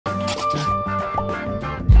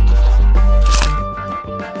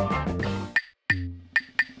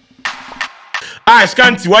Nice,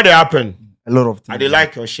 can't what they happen? A lot of things. I they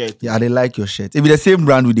like your shirt. Yeah, they like your shirt. If it's the same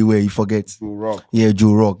brand with the wear, you forget. Joe Rock. Yeah,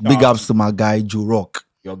 Joe Rock. Big ups to my guy, Joe Rock.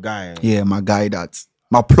 Your guy. Yeah, my guy that.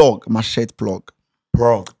 My plug, my shirt plug.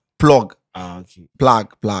 Plug. Okay.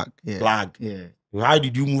 Plug. Yeah. Plug. Yeah. How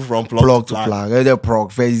did you move from plug to plug? The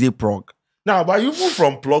plug. First is plug. Now, but you move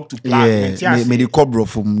from plug to plug. Yeah. Me the cobra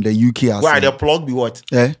from the UK accent. Why the plug be what?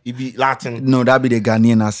 Eh? It be Latin. No, that be the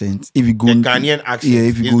Ghanaian accent. If you go the Ghanaian accent, yeah,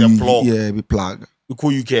 if you is go the plug. Yeah, it be plug. You call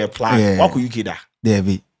UK a plug. Yeah. What could UK da? There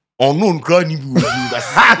be. Unknown crowd you do that.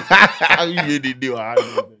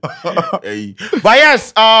 But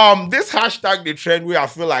yes, this hashtag the trend where I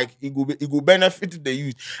feel like it will benefit the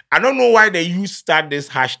youth. I don't know why the youth start this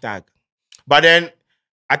hashtag, but then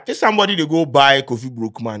I think somebody they go buy Kofi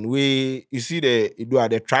Brookman. Where you see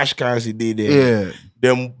the trash cans they there. Yeah.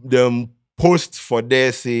 Them post for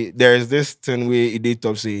there say there is this thing where they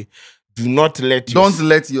top say. Don't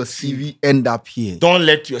let your CV end up here. Don't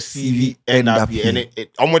let your CV end up here.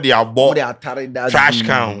 And they are bought trash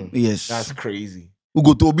can. Yes. That's crazy. We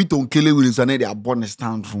go to Obiton Kele Williams and they are born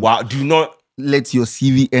stand from. Wow, do not let your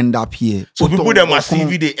CV end up here. So people that must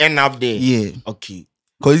CV they end up there. Yeah. Okay.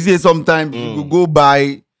 Because you say sometimes you go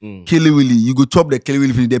buy Kele Willie, you go chop the Kele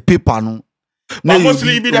Willie the paper no. But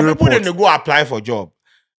mostly be the people then they go apply for job.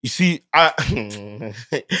 You see, wait.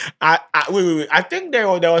 I think there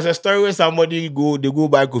was a story where somebody they go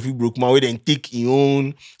buy Kofi Brookman where then take his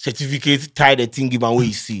own certificate, tie the thing, give away.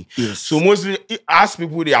 You see, yes. So mostly ask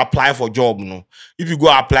people they apply for job. No, if you go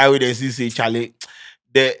apply with them, say Charlie,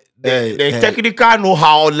 the technical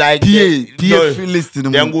know-how like PA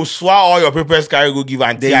then go swap all your papers, carry go give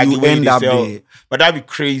and then you end up there. But that'd be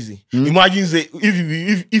crazy. Imagine say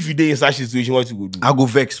if you dey in such situation, what you go do? I go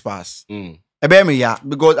vex pass.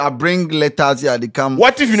 Because I bring letters here, they come.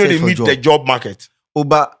 What if you know they meet the job market? Oh,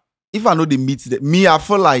 but if I know they meet me, I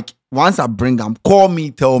feel like once I bring them, call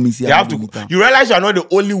me, tell me. See, you have to. You realize you're not the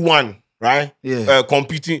only one, right? Yeah.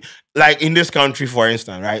 Competing, like in this country, for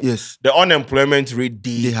instance, right? Yes. The unemployment rate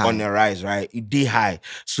is on the rise, right? It high.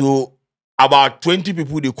 So about 20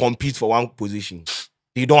 people they compete for one position.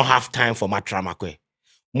 They don't have time for matramakwe.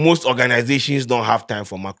 Most organizations don't have time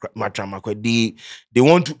for matramakwe. They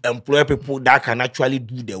want to employ people that can actually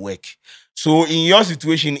do the work. So in your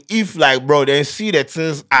situation, if like bro, then see that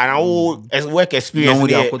things and work experience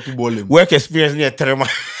near 3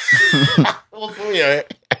 months. Yeah.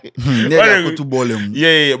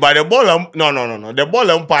 Yeah. But the ball, no. The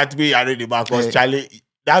ball part we already back because Charlie.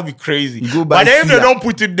 That'd be crazy. But then if they don't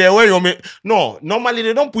put it there where you make normally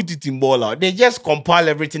they don't put it in baller. They just compile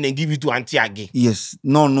everything and give it to Auntie Agi. Yes.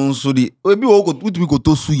 No, so the we go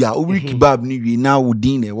to suya, we kebab ni now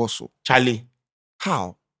within there also. Charlie.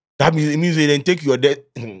 How? That means they then take your debt.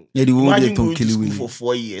 Yeah, they won't get to kill you for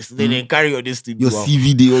 4 years. They then carry your destiny. Your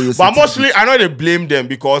CVD or your But mostly I know they blame them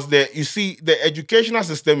because you see the educational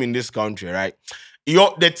system in this country, right?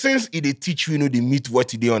 The things they teach you, they meet what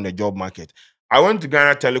they on the job market. I went to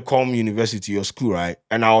Ghana Telecom University, your school, right?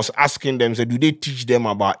 And I was asking them, do they teach them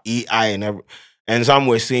about AI and everything? And some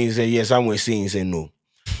were saying, yes, some were saying, no.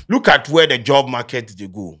 Look at where the job market they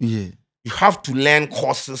go. Yeah. You have to learn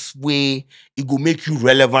courses where it will make you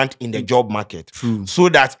relevant in the job market. True. So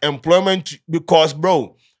that employment, because,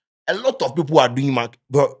 bro, a lot of people are doing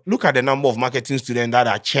but look at the number of marketing students that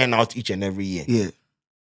are churn out each and every year. Yeah.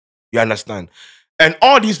 You understand? And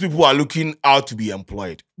all these people are looking out to be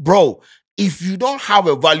employed. Bro, if you don't have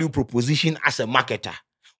a value proposition as a marketer,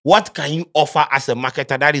 what can you offer as a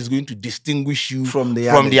marketer that is going to distinguish you from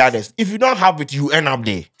the others? If you don't have it, you end up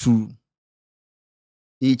there. True.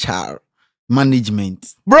 HR,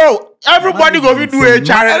 management. Bro, everybody go do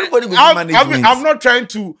HR. Everybody go do management. I'm not trying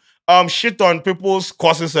to shit on people's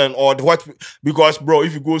courses and or what, because bro,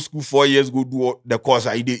 if you go to school 4 years, go do the course,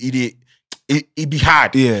 it be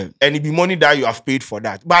hard. Yeah. And it be money that you have paid for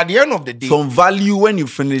that. But at the end of the day, some value when you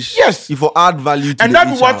finish. Yes. If you add value to and the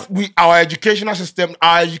that's HR. what our educational system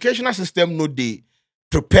know they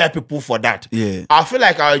prepare people for that. Yeah. I feel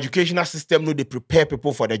like our educational system know they prepare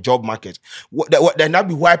people for the job market. Then that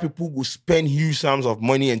be why people will spend huge sums of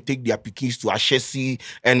money and take their pickings to Ashesi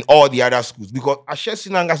and all the other schools. Because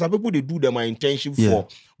Ashesi and some people they do them an internship for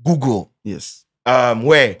Google. Yes.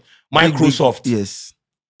 Where? Microsoft. Yes.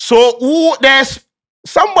 So there's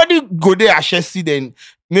somebody go there Ashesi, then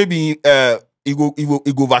maybe he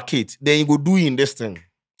go vacate. Then he go do in this thing.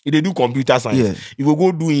 They do computer science. Yeah. He will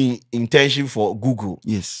go do internship for Google.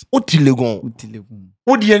 Yes. Otilegon.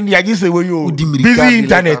 Busy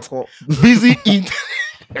internet. Busy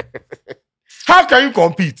internet. How can you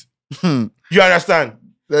compete? You understand?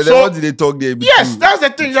 So what did they talk there? Yes, that's the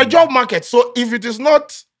thing. The job market. So if it is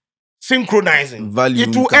not synchronizing. Value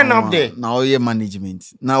It will end up there. Now yeah,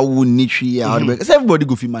 management. Now we need because everybody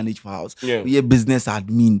go fit manage for house. Yeah. We business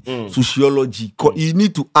admin, sociology. You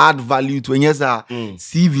need to add value to yes,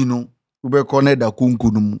 CV no.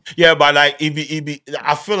 Yeah, but like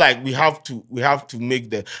I feel like we have to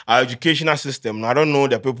make our educational system. I don't know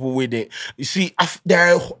the people with it. You see, there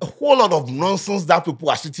are a whole lot of nonsense that people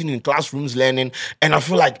are sitting in classrooms learning, and I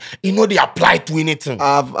feel like they apply to anything.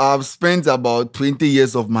 I've spent about 20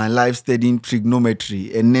 years of my life studying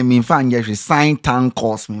trigonometry, and then me find sign tan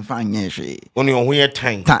course me find only on where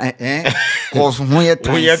time. Course where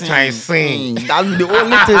time. That's the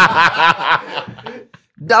only thing.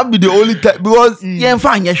 That be the only time because there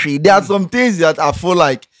are some things that I feel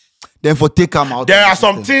like then for take them out. There are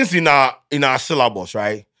some things in our syllabus,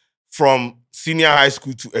 right? From senior high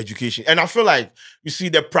school to education. And I feel like you see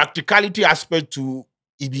the practicality aspect to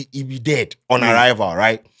it be dead on arrival,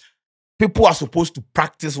 right? People are supposed to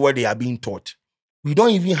practice what they are being taught. We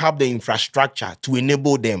don't even have the infrastructure to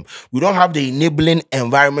enable them. We don't have the enabling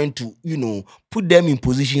environment to, put them in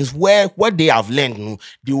positions where what they have learned,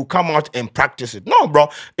 they will come out and practice it. No, bro,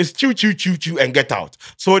 it's chew, and get out.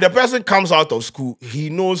 So the person comes out of school, he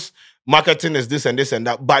knows marketing is this and this and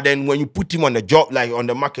that. But then when you put him on the job, like on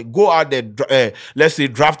the market, go out there, let's say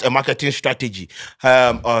draft a marketing strategy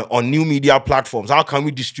on new media platforms. How can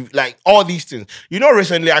we distribute, like all these things?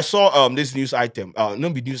 Recently I saw this news item,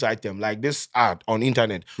 like this ad on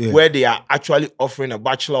internet where they are actually offering a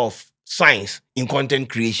Bachelor of Science in Content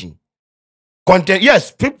Creation. Content,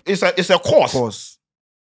 yes, it's a course.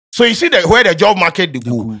 So you see where the job market they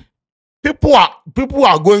go. People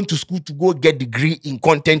are going to school to go get degree in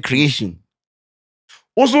content creation.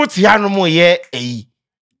 Also, SBA,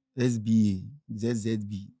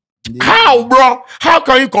 ZZB. How, bro? How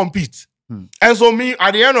can you compete? And so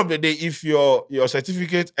at the end of the day, if your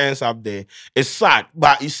certificate ends up there, it's sad.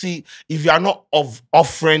 But you see, if you are not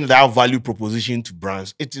offering that value proposition to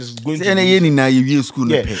brands, it is going to be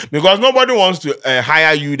because nobody wants to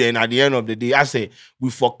hire you. Then at the end of the day, I say we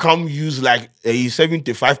use like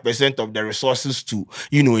 75% of the resources to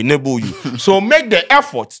enable you. So make the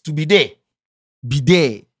effort to be there. Be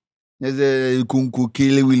there.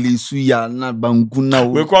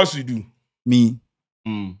 Because you do. Me.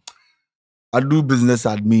 I do business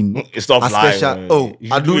admin. Stop lying.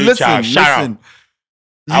 I do. Listen.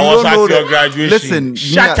 I was at your graduation. Listen.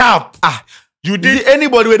 Shut up. You did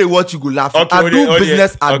anybody where they watch you go laugh. Okay, I do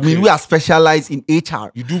business admin. We are specialized in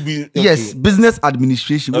HR. You do yes, business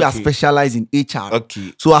administration. We are specialized in HR.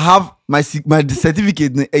 Okay. So I have my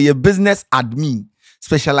certificate a business admin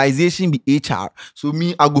specialization be HR. So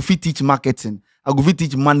me I go fit teach marketing. I go fit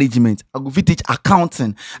teach management. I go fit teach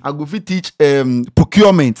accounting. I go fit teach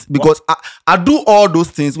procurement because I do all those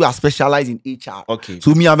things. We are specialized in HR. Okay.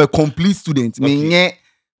 So me, I'm a complete student. Okay.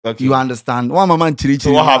 You understand? So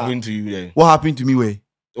what happened to you then? What happened to me where?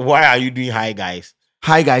 Why are you doing Hi Guys?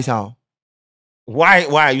 Hi Guys how? Why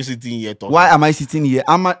are you sitting here talking? Why am I sitting here?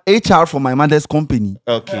 I'm an HR for my mother's company.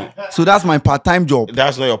 Okay. So that's my part-time job.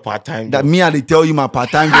 That's not your part-time job. That me and they tell you my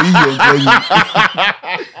part-time job.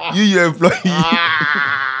 You employee.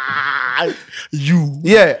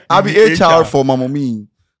 Yeah, I'll be HR for my mommy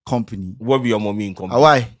company. What be your mommy company?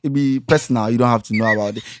 Why? It be personal. You don't have to know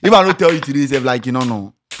about it. If I don't tell you today, say like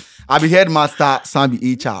no. I'll be headmaster, some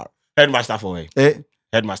be HR. Headmaster for where?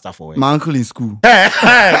 Headmaster for where? My uncle in school.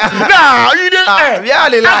 Nah, you didn't. Yeah,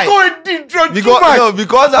 they lie.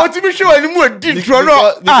 Because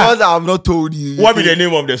I've not told you. What be the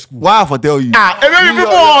name of the school? Why have I tell you? Maybe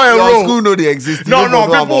people all enroll. Your school know they exist. No,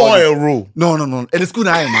 people all enroll. No. And the school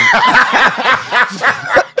I am.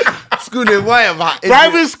 School they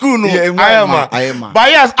private school no. Yeah, I am.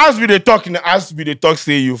 But yes, as we the talk,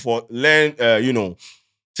 say you for learn,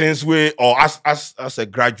 since or as a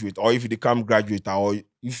graduate, or if you become graduate, or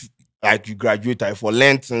if like you graduate, for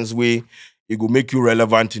learn things way it will make you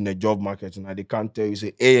relevant in the job market. And they can't tell you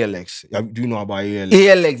say ALX. Do you know about ALX?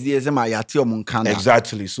 ALX,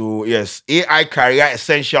 exactly. So yes, AI Career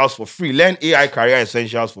Essentials for free. Learn AI Career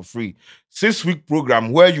Essentials for free. 6-week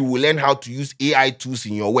program where you will learn how to use AI tools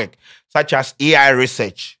in your work, such as AI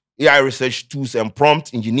research tools and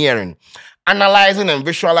prompt engineering, analyzing and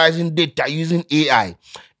visualizing data using AI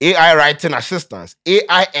writing assistance,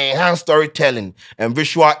 AI enhanced storytelling, and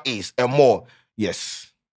visual aids, and more. Yes.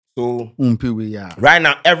 So right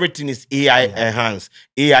now, everything is AI enhanced,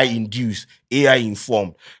 AI induced, AI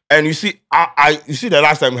informed. And you see, you see the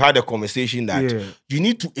last time we had a conversation that you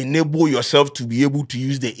need to enable yourself to be able to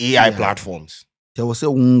use the AI platforms. So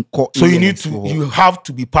you have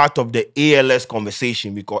to be part of the ALS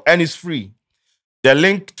conversation and it's free. The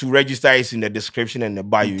link to register is in the description and the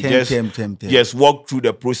bio. Just walk through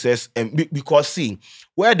the process, and because see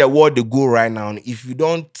where the world they go right now. If you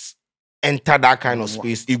don't enter that kind of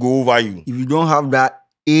space, it go over you. If you don't have that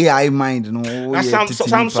AI mind, no.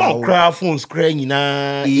 Some crowd phones crying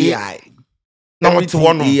AI. Number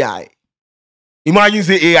one AI. Imagine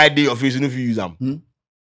say AI day of face, you know if you use them.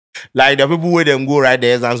 Like the people where them go write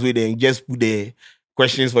the exams where they just put the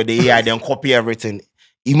questions for the AI, then copy everything.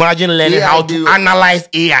 Imagine learning AI how to analyze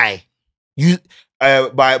AI. You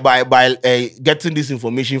by getting this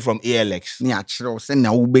information from ALX.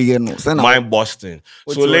 Mind busting.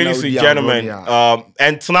 So, ladies and gentlemen,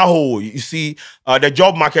 and now you see, the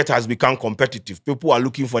job market has become competitive. People are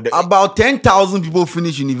looking for the about 10,000 people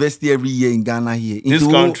finish university every year in Ghana here. This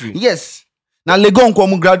country, yes. Now Legon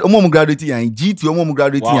graduate yan, GT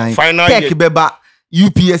graduate yan, Tech beba,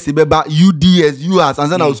 UPS beba, UDS, UAS,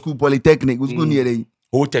 and then our school polytechnic, school near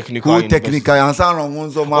whole technical. And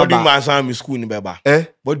what do you mean school in Beba?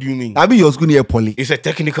 What do you mean? I be your school near poly. It's a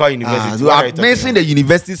technical university. So I mentioned the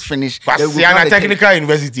universities finished. But see, a technical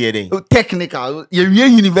university then. Technical. You're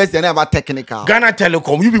university and never technical. Ghana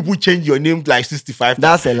Telecom, you people change your name like 65 times.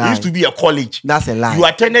 That's a lie. It used to be a college. That's a lie. You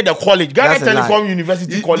attended the college. Ghana Telecom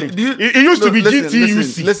University College. It used to be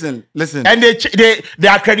GTUC. Listen. And the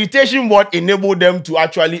accreditation board enabled them to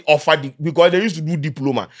actually offer because they used to do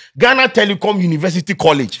diploma. Ghana Telecom University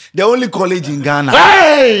College. The only college in Ghana.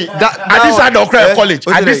 Hey! This side of college.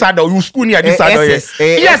 At this side of you school near this side of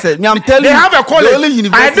yes. I'm telling you. They have a college. The only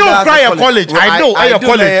university I don't cry a college. I know a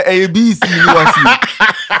college. A BC University.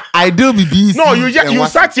 I do be BC. No, you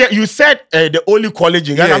sat here. You said the only college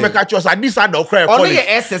in Ghana. Make at this side of college. Only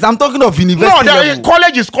SS. I'm talking of university. No, level.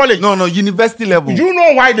 College is college. No, university level. You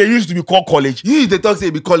know why they used to be called college? You they talk say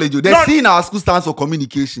it be college. They see in our school stands for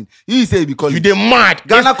communication. You say it be college. You they mad.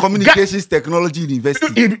 Ghana Communications Technology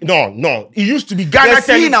University. No. It used to be Ghana. They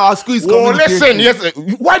see in our school is communication. Listen, yes.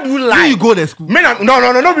 Why do you lie? You go to school. No,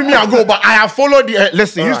 not be me. I go, but I have followed the.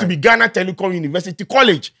 Listen, it used to be Ghana Telecom University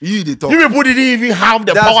College. You they talk. You people didn't even have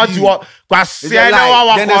the power to. Then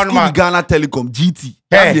the school be Ghana Telecom GT.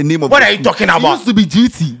 That's the name of. What are you talking about? It used to be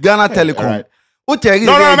GT Ghana Telecom. Right. No,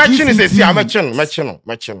 I'm GTCU.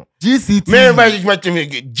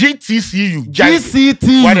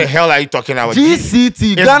 GCT. What the hell are you talking about?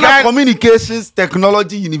 GCT, Ghana Communications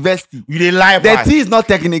Technology University. You they lie. The T is not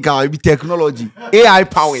technical, it be technology. AI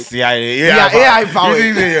powered. AI powered.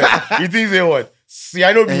 You think they what? See,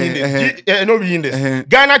 I know being this. I know being this.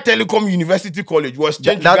 Ghana Telecom University College was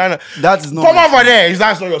changed to Ghana. That is not. Come over there. Is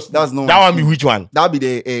that not your school? That's not. That one be which one? That be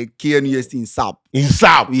the KNUST in SAP. In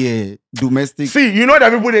SAP. Yeah. Domestic. See, you know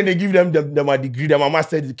that people then they give them a degree, them a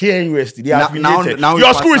master KNUST. They are affiliated. Now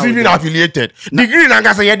your school is even affiliated. Degree in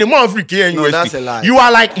Angasa, yeah, the more free KNUST. No, that's a lie. You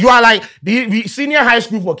are like the senior high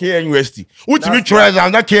school for KNUST. Which be treasure,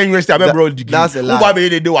 I'm not KNUST, I have a degree. That's a lie. Do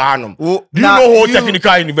you know whole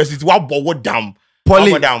technical university? What damn?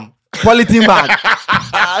 Polythene bag.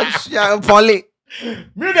 Poly.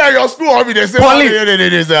 Me there, your school will be the same. Poly.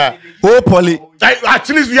 Oh, poly. At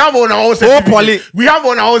least we have on our own certificate. Oh, poly. We have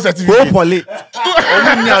on our own certificate. Oh, poly.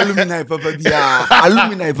 Alumni, Papa Bia.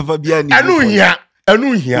 Alumni, Papa Bia. I know here.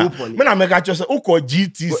 When I make a choice,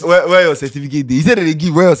 GT. Where your certificate? He said they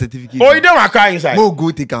give where your certificate. Oh, you don't want to inside. Mo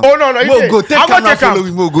go take him. Oh no, Mo go take camera. Follow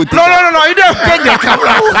me. Mo go take. No. You don't take the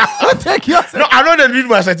camera. Take yours. No, I don't need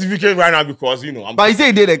my certificate right now because you know. But he said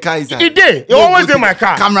he did the car inside. He did. He always did my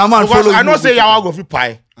car. Cameraman follow. I don't say you go fit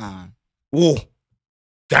pie. Oh.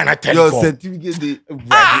 Ghana Telecom. Your certificate.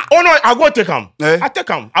 Oh no, I go take him. I take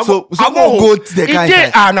him. I go to the car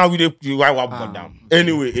inside. Now we dey why down.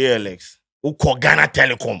 Anyway, ALX. Who call Ghana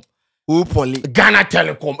Telecom? Who poly? Ghana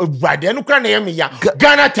Telecom. Everybody, no can hear me ya.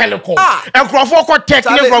 Ghana Telecom. And Crawford Tech.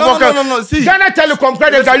 No. See, Ghana Telecom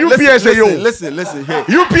credit UPS yo. Listen. Here.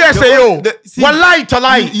 UPS yo. Wallahi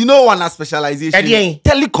talai. You know one specialization.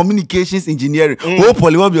 Telecommunications engineering. Who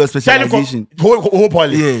poly? What be your specialization? Who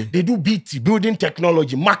poly? Yeah. They do BT, building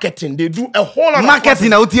technology, marketing. They do a whole lot of marketing.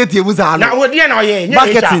 Now marketing.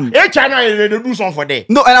 They do something for that.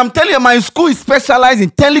 No, and I'm telling you, my school is specialized in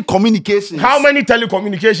telecommunications. How many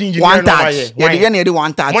telecommunication engineers? One touch. One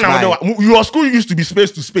touch. Your school used to be space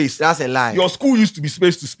to space. That's a lie. Your school used to be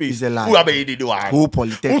space to space. It's a lie. Who are they do? Who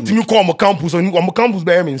polytechnic? Who to me call my campus? On my campus,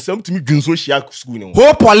 by me, some to me gunso share school.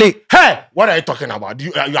 Who poly? Hey, what are you talking about?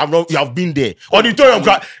 You have been there. Auditorium.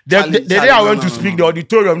 The day I went to speak, the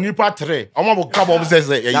auditorium. Nipa 3. I'm about come up says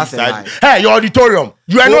that's a lie. Hey, your auditorium.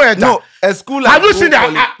 You are no. A school. Have you seen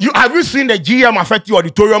that? Have you seen the GM affect your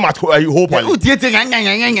auditorium at Hope? Because you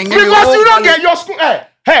don't get your school.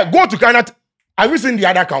 Hey, go to Ghana. Have you seen the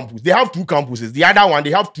other campus? They have 2 campuses. The other one, they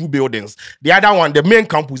have 2 buildings. The other one, the main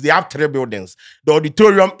campus, they have 3 buildings. The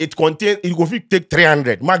auditorium, it will take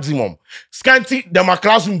 300 maximum. Scanty, the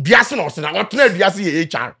classroom, biasin or something. What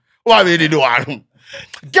HR? What will they do?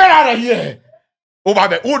 Get out of here.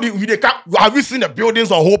 Have you seen the buildings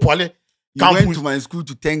on whole poly? You went to my school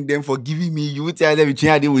to thank them for giving me. You would tell them with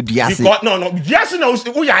Diasi. No. Diasi knows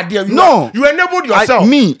who you are there. No. You enabled yourself.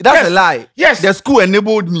 That's a lie. Yes. The school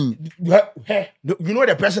enabled me. You know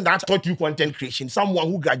the person that taught you content creation, someone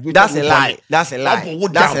who graduated. That's a lie. That's a lie.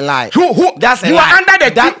 That's a lie. That's a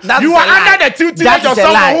lie. You are under the tutelage of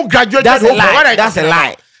someone who graduated. That's a lie. That's a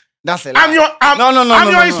lie. That's a lie.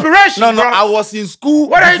 I'm your inspiration. No, I was in school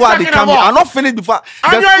before I came here. I'm not finished before.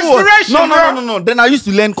 I'm your inspiration. No. Then I used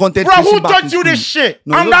to learn content. Bro, who taught you this shit?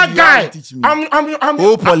 I'm that guy.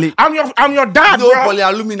 I'm your dad, bro. Poly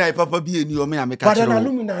alumni, Papa B and you, me, I make a But then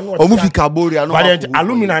alumni not. But then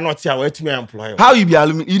alumni not here. Where to me employer? How you be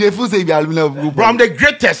alumni? You the say be alumni of group. Bro, I'm the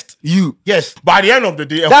greatest. You. Yes. But at the end of the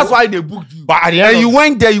day, that's why they booked you. But at the end, you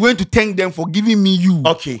went there. You went to thank them for giving me you.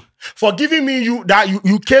 Okay. For giving me you that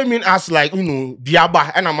you came in as like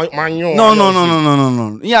Diaba and I'm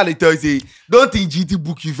No. Yeah, they tell you don't think GT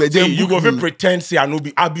book you for them. You go to pretend say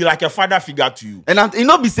I'll be like a father figure to you. And you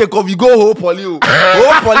not be sick of you go whole poly. Whole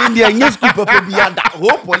poly in the new school papa be that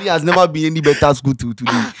whole poly has never been any better school to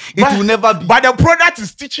today. It will never be. But the product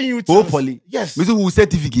is teaching you whole poly. Yes. We will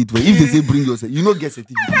certificate if they say bring yourself, you not get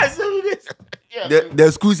certificate.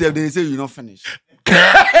 The schools they say you not finish.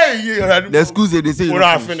 The schools they say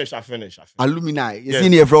I finish. Alumni. You see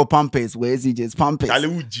here for Pampers. Where is it just Pampers?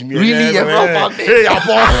 Really,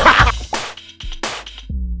 Pampers.